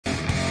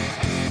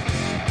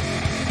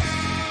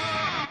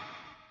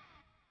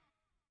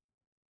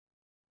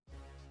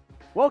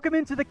Welcome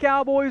into the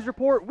Cowboys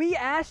Report. We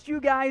asked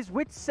you guys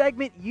which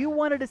segment you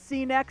wanted to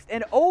see next,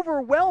 and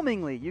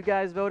overwhelmingly, you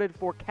guys voted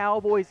for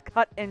Cowboys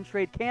cut and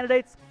trade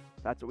candidates.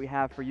 That's what we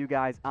have for you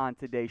guys on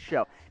today's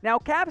show. Now,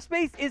 cap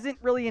space isn't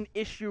really an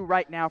issue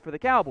right now for the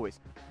Cowboys,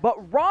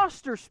 but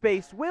roster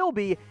space will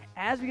be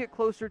as we get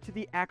closer to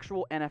the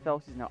actual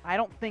NFL season. Now, I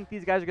don't think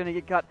these guys are going to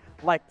get cut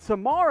like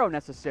tomorrow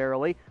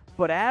necessarily,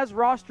 but as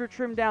roster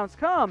trim downs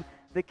come,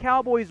 the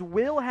Cowboys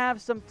will have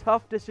some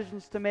tough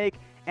decisions to make.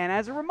 And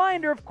as a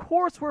reminder, of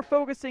course, we're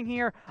focusing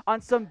here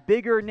on some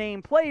bigger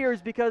name players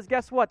because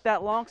guess what?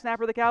 That long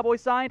snapper the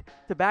Cowboys signed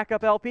to back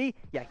up LP,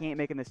 yeah, he ain't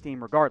making this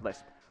team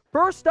regardless.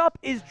 First up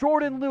is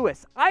Jourdan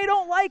Lewis. I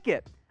don't like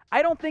it.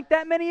 I don't think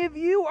that many of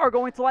you are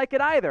going to like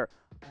it either.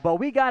 But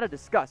we got to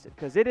discuss it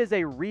because it is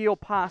a real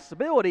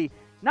possibility,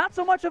 not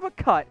so much of a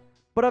cut,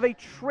 but of a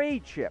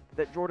trade chip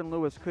that Jourdan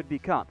Lewis could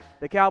become.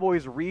 The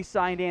Cowboys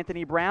re-signed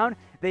Anthony Brown.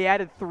 They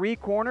added 3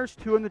 corners,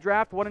 2 in the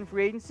draft, 1 in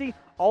free agency,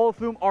 all of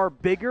whom are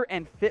bigger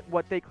and fit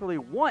what they clearly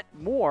want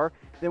more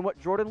than what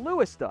Jourdan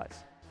Lewis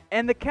does.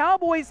 And the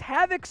Cowboys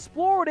have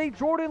explored a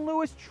Jourdan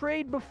Lewis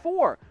trade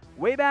before,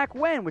 way back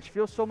when, which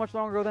feels so much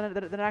longer ago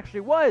than it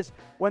actually was,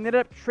 when they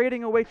ended up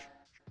trading away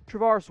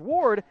Travaris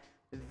Ward.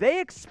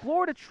 They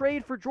explored a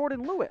trade for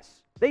Jourdan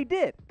Lewis. They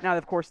did. Now,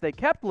 of course, they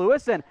kept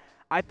Lewis, and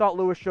I thought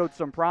Lewis showed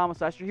some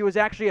promise last year. He was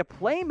actually a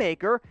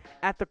playmaker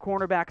at the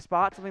cornerback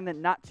spot, something that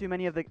not too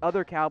many of the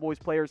other Cowboys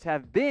players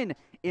have been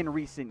in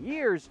recent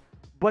years.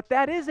 But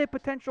that is a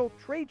potential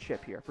trade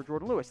chip here for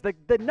Jourdan Lewis.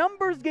 The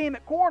numbers game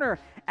at corner,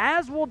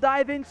 as we'll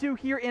dive into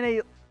here in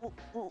a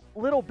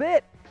little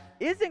bit,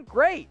 isn't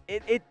great.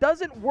 It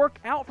doesn't work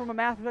out from a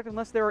math perspective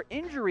unless there are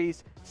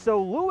injuries.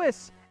 So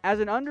Lewis, as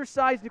an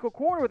undersized nickel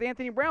corner with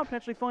Anthony Brown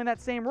potentially filling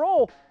that same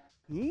role,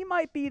 he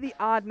might be the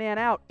odd man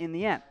out in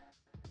the end.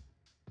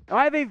 Now,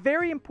 I have a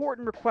very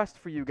important request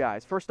for you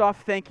guys. First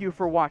off, thank you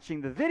for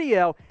watching the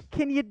video.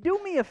 Can you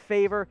do me a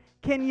favor?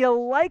 Can you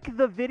like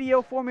the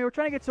video for me? We're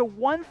trying to get to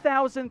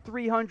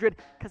 1,300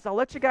 because I'll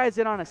let you guys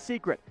in on a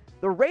secret.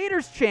 The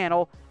Raiders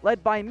channel,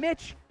 led by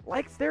Mitch,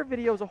 likes their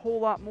videos a whole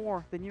lot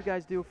more than you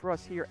guys do for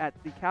us here at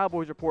the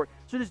Cowboys Report.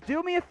 So just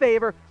do me a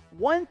favor,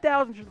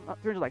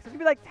 1,300 likes. That's going to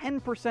be like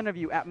 10% of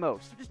you at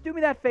most. So just do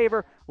me that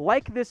favor,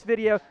 like this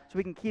video so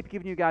we can keep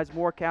giving you guys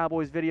more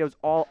Cowboys videos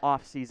all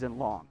off-season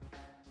long.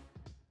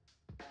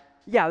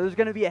 Yeah, there's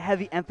going to be a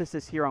heavy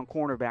emphasis here on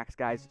cornerbacks,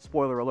 guys.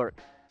 Spoiler alert.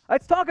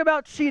 Let's talk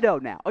about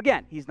Chidobe now.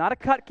 Again, he's not a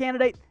cut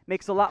candidate.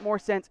 Makes a lot more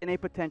sense in a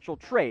potential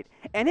trade.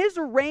 And his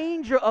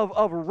range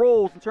of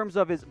roles in terms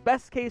of his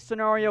best-case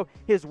scenario,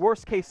 his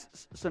worst-case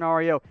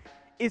scenario,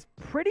 is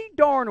pretty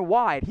darn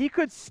wide. He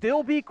could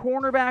still be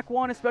cornerback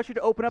 1, especially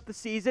to open up the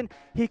season.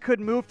 He could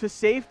move to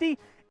safety.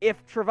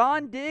 If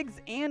Trevon Diggs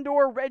and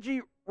or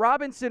Reggie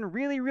Robinson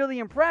really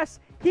impress,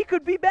 he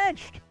could be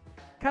benched.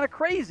 Kind of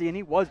crazy, and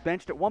he was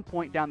benched at one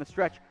point down the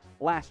stretch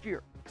last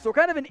year. So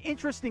kind of an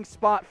interesting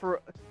spot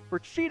for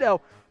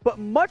Chidobe, but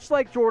much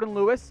like Jourdan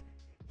Lewis,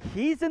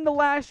 he's in the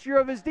last year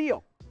of his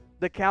deal.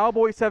 The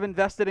Cowboys have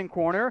invested in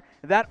corner.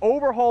 That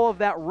overhaul of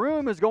that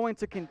room is going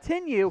to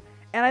continue,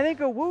 and I think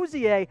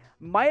Awuzie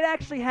might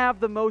actually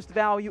have the most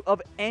value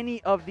of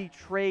any of the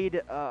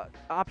trade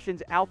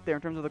options out there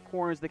in terms of the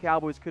corners the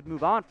Cowboys could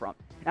move on from.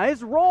 Now,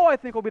 his role, I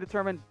think, will be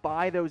determined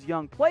by those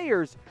young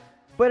players,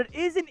 but it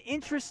is an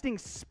interesting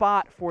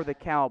spot for the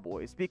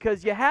Cowboys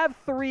because you have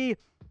 3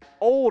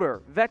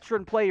 older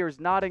veteran players,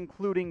 not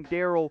including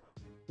Daryl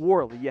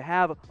Worley. You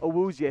have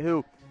Awuzie,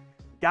 who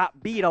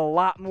got beat a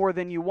lot more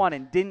than you want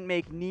and didn't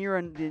make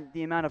near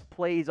the amount of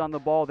plays on the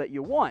ball that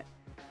you want.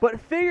 But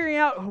figuring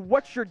out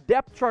what your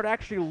depth chart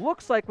actually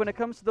looks like when it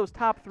comes to those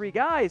top 3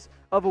 guys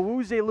of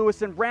Awuzie,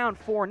 Lewis, and Brown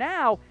for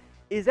now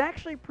is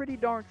actually pretty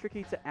darn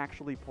tricky to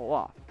actually pull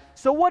off.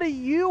 So what do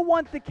you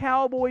want the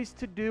Cowboys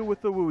to do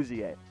with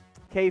Awuzie?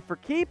 K for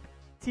keep,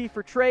 T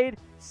for trade,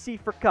 C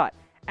for cut.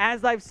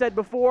 As I've said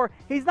before,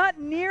 he's not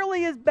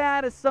nearly as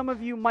bad as some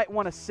of you might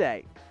want to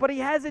say, but he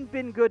hasn't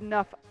been good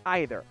enough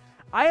either.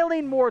 I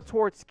lean more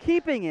towards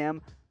keeping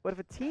him, but if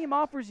a team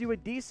offers you a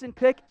decent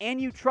pick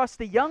and you trust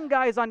the young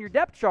guys on your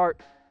depth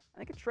chart, I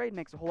think a trade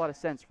makes a whole lot of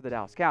sense for the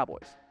Dallas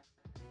Cowboys.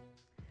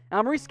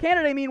 Now, Maurice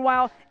Canady,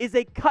 meanwhile, is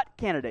a cut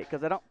candidate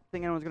because I don't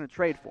think anyone's going to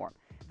trade for him.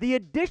 The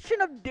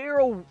addition of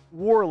Daryl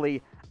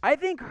Worley, I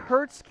think,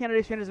 hurts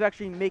Canady's chances of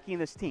actually making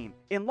this team.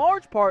 In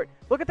large part,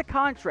 look at the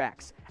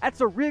contracts. That's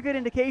a really good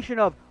indication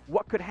of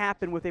what could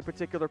happen with a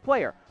particular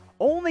player.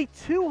 Only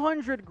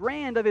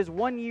 $200,000 of his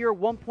 1-year,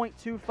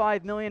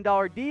 $1.25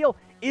 million deal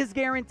is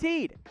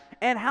guaranteed.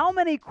 And how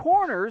many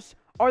corners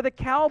are the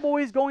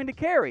Cowboys going to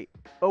carry?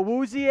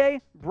 Awuzie,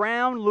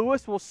 Brown,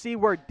 Lewis, we'll see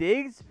where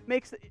Diggs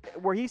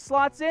where he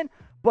slots in,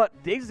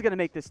 but Diggs is going to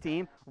make this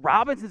team.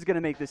 Robinson's going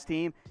to make this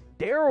team.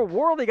 Daryl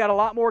Worley got a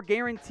lot more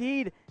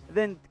guaranteed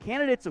than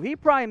candidates, so he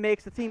probably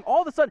makes the team.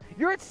 All of a sudden,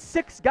 you're at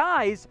 6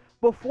 guys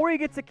before you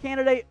get to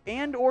candidate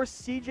and or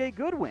CJ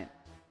Goodwin.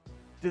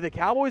 Do the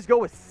Cowboys go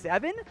with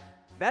 7?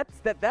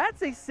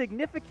 That's a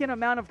significant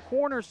amount of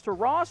corners to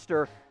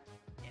roster.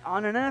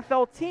 on an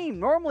NFL team.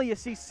 Normally you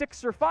see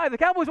 6 or 5. The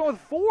Cowboys went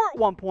with 4 at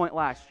one point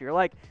last year.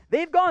 Like,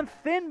 they've gone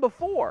thin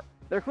before.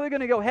 They're clearly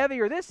going to go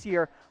heavier this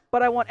year,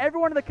 but I want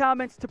everyone in the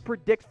comments to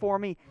predict for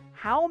me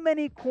how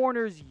many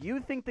corners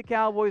you think the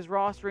Cowboys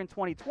roster in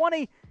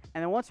 2020,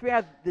 and then once we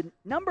have the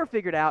number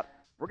figured out,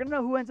 we're going to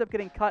know who ends up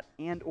getting cut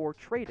and or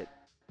traded.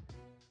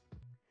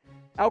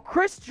 Now,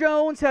 Chris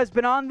Jones has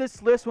been on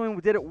this list when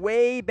we did it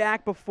way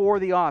back before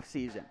the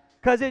offseason,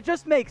 because it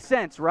just makes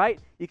sense, right?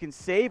 You can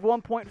save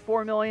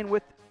 $1.4 million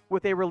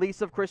with a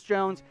release of Chris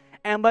Jones,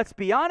 and let's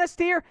be honest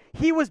here,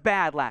 he was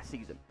bad last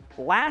season.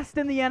 Last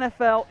in the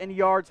NFL in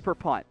yards per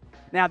punt.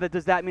 Now,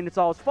 does that mean it's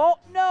all his fault?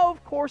 No,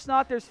 of course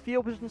not. There's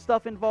field position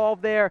stuff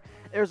involved there.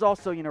 There's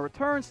also,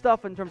 return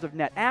stuff in terms of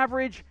net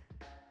average.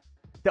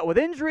 That with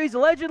injuries,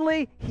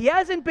 allegedly, he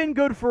hasn't been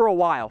good for a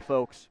while,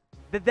 folks.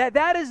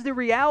 That is the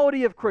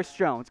reality of Chris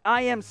Jones.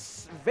 I am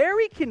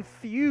very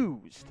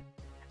confused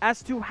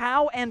as to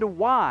how and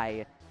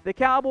why the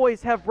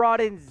Cowboys have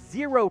brought in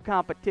zero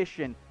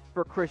competition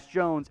for Chris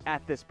Jones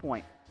at this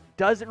point.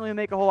 Doesn't really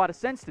make a whole lot of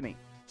sense to me.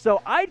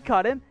 So I'd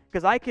cut him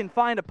because I can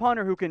find a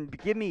punter who can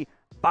give me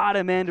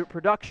bottom-end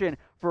production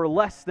for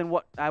less than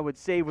what I would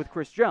save with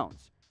Chris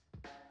Jones.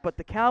 But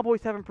the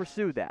Cowboys haven't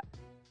pursued that.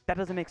 That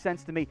doesn't make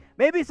sense to me.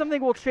 Maybe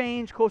something will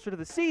change closer to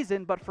the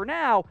season, but for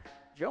now,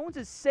 Jones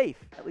is safe,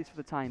 at least for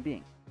the time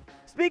being.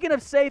 Speaking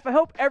of safe, I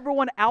hope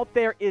everyone out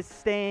there is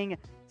staying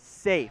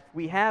safe.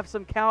 We have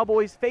some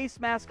Cowboys face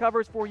mask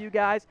covers for you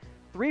guys.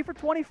 3 for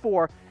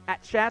 $24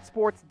 at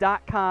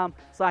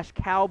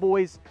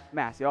chatsports.com/Cowboys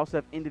mask. They also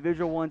have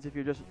individual ones if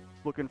you're just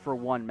looking for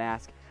one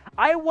mask.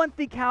 I want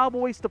the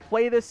Cowboys to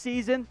play this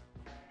season.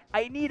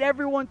 I need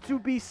everyone to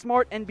be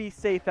smart and be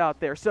safe out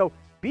there. So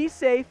be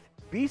safe,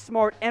 be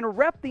smart, and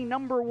rep the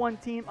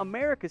 #1 team,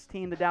 America's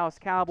team, the Dallas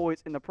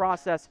Cowboys, in the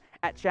process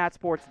at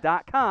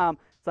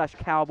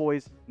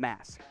chatsports.com/Cowboys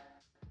mask.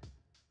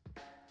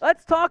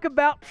 Let's talk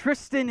about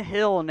Trysten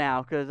Hill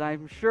now, because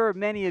I'm sure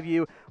many of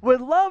you would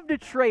love to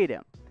trade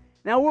him.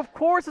 Now, of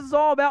course, it's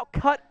all about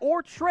cut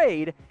or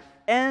trade,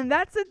 and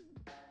that's a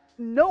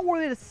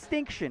noteworthy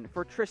distinction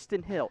for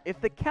Trysten Hill.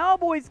 If the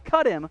Cowboys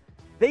cut him,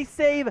 they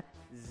save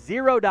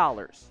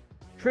 $0.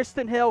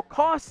 Trysten Hill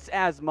costs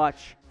as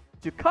much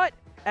to cut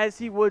as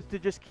he would to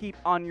just keep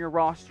on your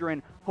roster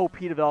and hope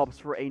he develops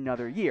for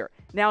another year.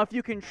 Now, if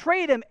you can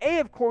trade him,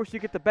 of course, you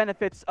get the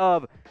benefits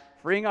of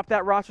freeing up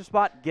that roster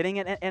spot, getting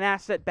an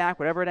asset back,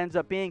 whatever it ends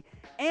up being,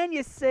 and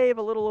you save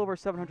a little over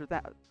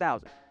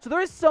 $700,000. So there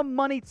is some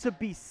money to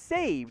be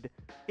saved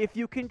if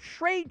you can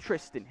trade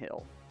Trysten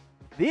Hill.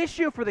 The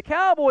issue for the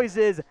Cowboys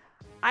is,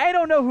 I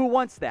don't know who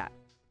wants that.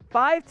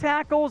 5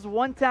 tackles,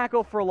 1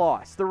 tackle for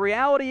loss. The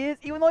reality is,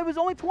 even though he was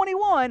only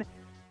 21,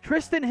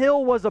 Trysten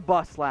Hill was a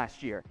bust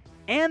last year.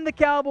 And the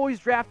Cowboys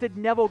drafted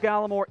Neville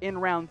Gallimore in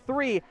round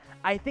 3.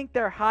 I think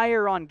they're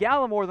higher on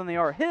Gallimore than they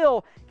are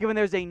Hill, given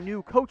there's a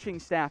new coaching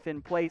staff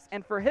in place.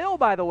 And for Hill,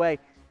 by the way,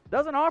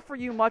 doesn't offer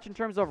you much in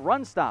terms of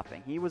run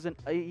stopping.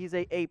 He's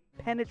a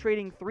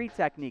penetrating 3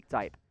 technique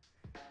type.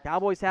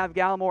 Cowboys have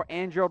Gallimore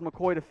and Gerald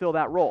McCoy to fill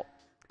that role.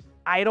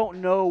 I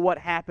don't know what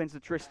happens to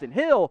Trysten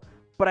Hill,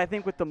 but I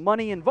think with the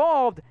money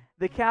involved,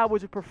 the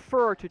Cowboys would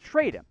prefer to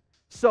trade him.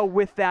 So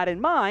with that in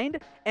mind,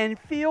 and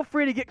feel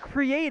free to get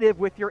creative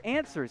with your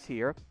answers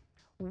here,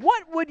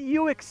 what would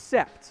you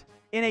accept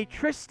in a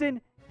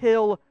Trysten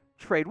Hill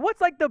trade?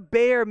 What's like the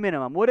bare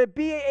minimum? Would it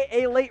be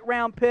a late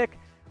round pick?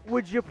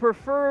 Would you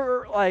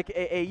prefer like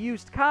a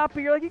used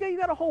copy? Or like you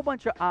got a whole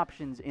bunch of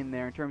options in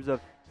there in terms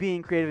of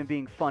being creative and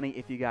being funny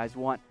if you guys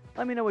want.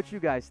 Let me know what you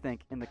guys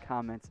think in the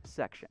comments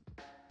section.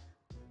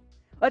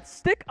 Let's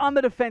stick on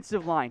the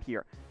defensive line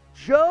here.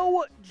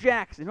 Joe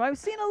Jackson, who I've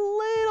seen a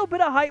little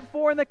bit of hype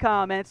for in the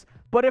comments,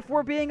 but if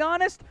we're being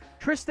honest,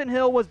 Trysten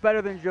Hill was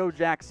better than Joe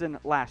Jackson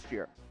last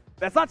year.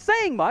 That's not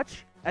saying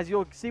much, as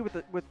you'll see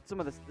with some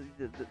of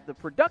the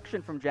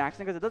production from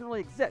Jackson, because it doesn't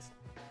really exist.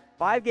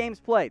 5 games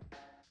played,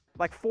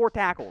 like 4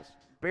 tackles,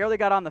 barely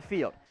got on the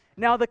field.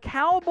 Now, the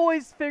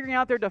Cowboys figuring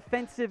out their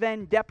defensive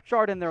end depth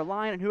chart in their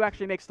line and who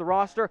actually makes the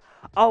roster,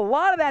 a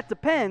lot of that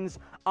depends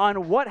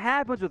on what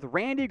happens with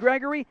Randy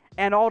Gregory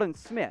and Aldon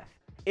Smith.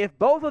 If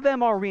both of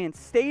them are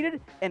reinstated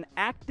and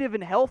active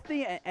and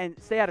healthy and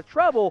stay out of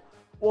trouble,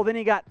 well, then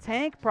you got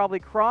Tank, probably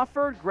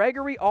Crawford,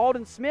 Gregory,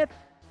 Aldon Smith,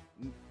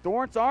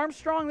 Dorrance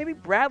Armstrong, maybe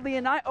Bradley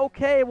and I.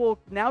 Okay, well,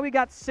 now we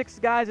got 6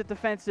 guys at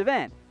defensive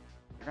end.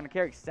 They're going to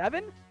carry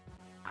 7?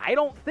 I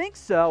don't think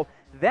so.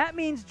 That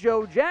means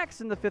Joe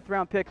Jackson, the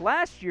 5th-round pick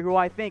last year, who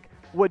I think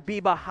would be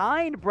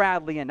behind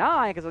Bradley and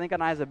I, because I think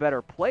I is a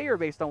better player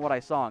based on what I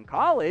saw in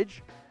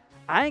college.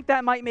 I think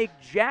that might make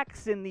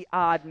Jackson the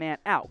odd man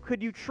out.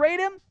 Could you trade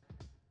him?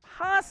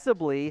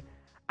 Possibly.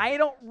 I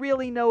don't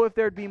really know if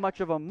there'd be much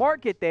of a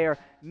market there.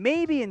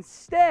 Maybe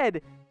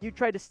instead you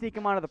try to sneak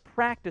him onto the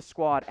practice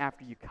squad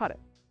after you cut it.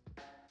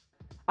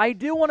 I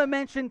do want to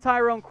mention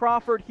Tyrone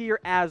Crawford here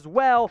as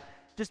well,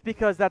 just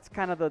because that's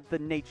kind of the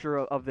nature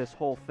of this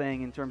whole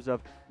thing in terms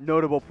of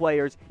notable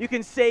players. You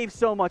can save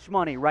so much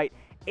money, right?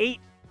 $8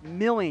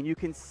 million. You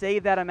can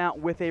save that amount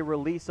with a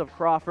release of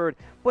Crawford,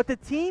 but the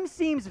team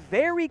seems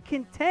very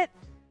content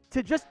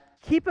to just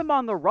keep him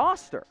on the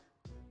roster,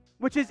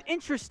 which is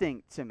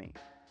interesting to me.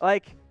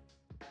 Like,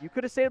 you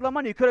could have saved a lot of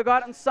money. You could have gone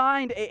out and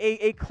signed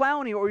a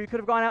Clowney, or you could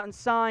have gone out and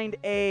signed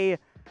an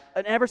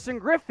Everson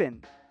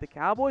Griffin. The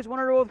Cowboys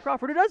wanted to go with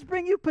Crawford, who does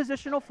bring you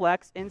positional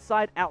flex,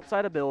 inside,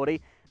 outside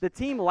ability. The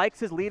team likes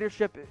his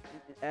leadership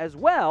as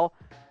well.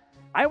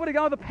 I would have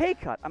gone with a pay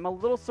cut. I'm a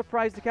little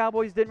surprised the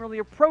Cowboys didn't really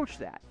approach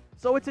that.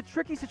 So it's a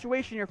tricky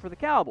situation here for the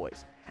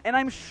Cowboys. And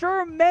I'm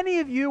sure many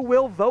of you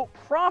will vote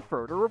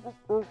Crawford or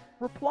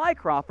reply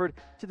Crawford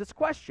to this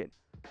question.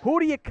 Who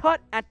do you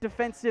cut at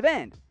defensive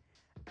end?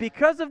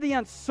 Because of the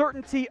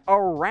uncertainty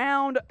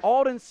around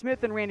Aldon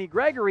Smith and Randy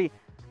Gregory,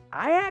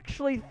 I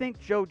actually think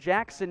Joe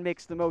Jackson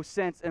makes the most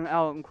sense, and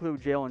I'll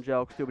include Jalen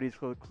Jelks too, but he's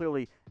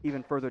clearly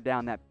even further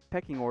down that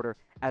pecking order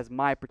as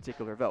my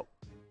particular vote.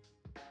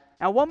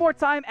 Now, one more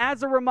time,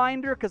 as a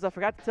reminder, because I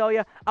forgot to tell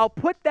you, I'll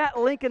put that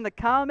link in the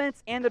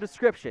comments and the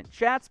description.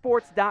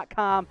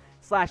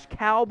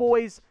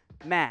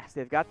 chatsports.com/CowboysMask.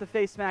 They've got the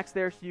face masks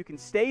there so you can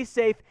stay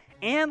safe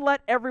and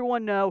let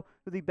everyone know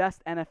who the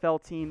best NFL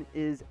team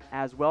is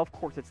as well. Of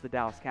course, it's the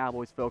Dallas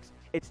Cowboys, folks.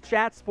 It's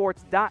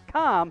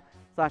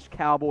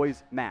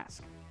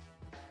chatsports.com/CowboysMask.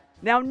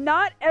 Now,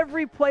 not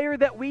every player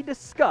that we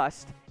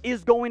discussed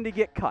is going to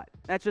get cut.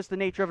 That's just the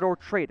nature of it, or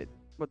traded.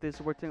 But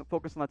we're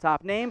focused on the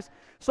top names.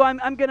 So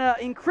I'm going to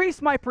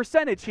increase my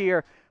percentage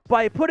here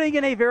by putting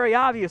in a very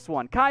obvious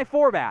one. Kai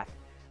Forbath.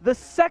 The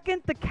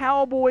second the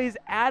Cowboys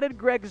added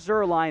Greg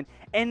Zuerlein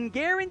and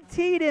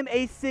guaranteed him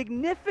a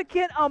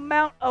significant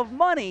amount of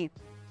money,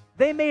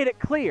 they made it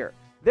clear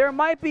there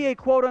might be a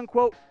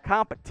quote-unquote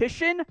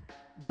competition,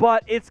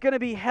 but it's going to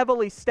be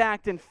heavily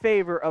stacked in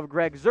favor of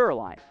Greg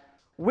Zuerlein,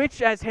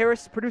 which, as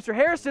producer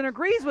Harrison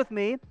agrees with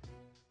me,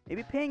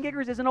 maybe paying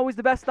Giggers isn't always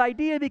the best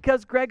idea,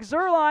 because Greg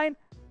Zuerlein,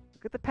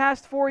 look at the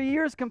past 4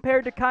 years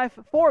compared to Kai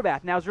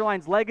Forbath. Now,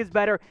 Zuerlein's leg is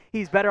better.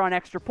 He's better on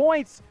extra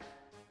points.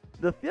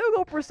 The field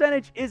goal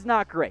percentage is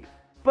not great.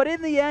 But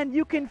in the end,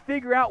 you can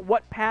figure out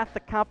what path the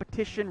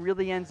competition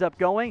really ends up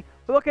going.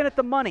 We're looking at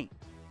the money.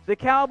 The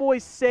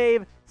Cowboys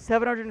save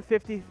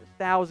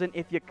 $750,000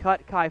 if you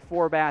cut Kai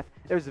Forbath.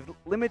 There's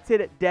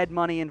limited dead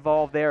money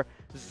involved there.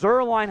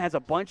 Zuerlein has a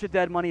bunch of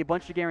dead money, a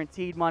bunch of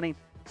guaranteed money.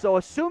 So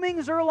assuming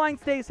Zuerlein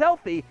stays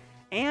healthy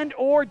and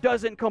or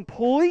doesn't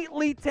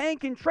completely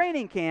tank in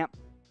training camp,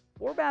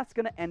 Forbath's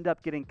going to end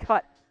up getting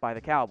cut by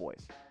the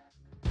Cowboys.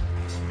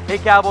 Hey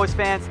Cowboys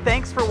fans,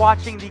 thanks for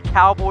watching the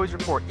Cowboys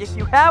Report. If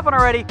you haven't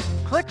already,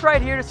 click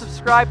right here to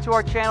subscribe to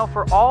our channel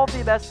for all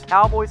the best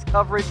Cowboys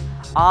coverage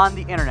on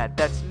the internet.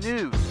 That's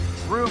news,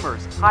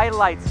 rumors,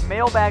 highlights,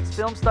 mailbags,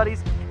 film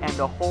studies, and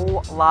a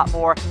whole lot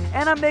more.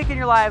 And I'm making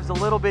your lives a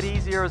little bit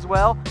easier as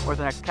well with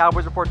the next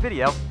Cowboys Report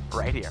video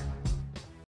right here.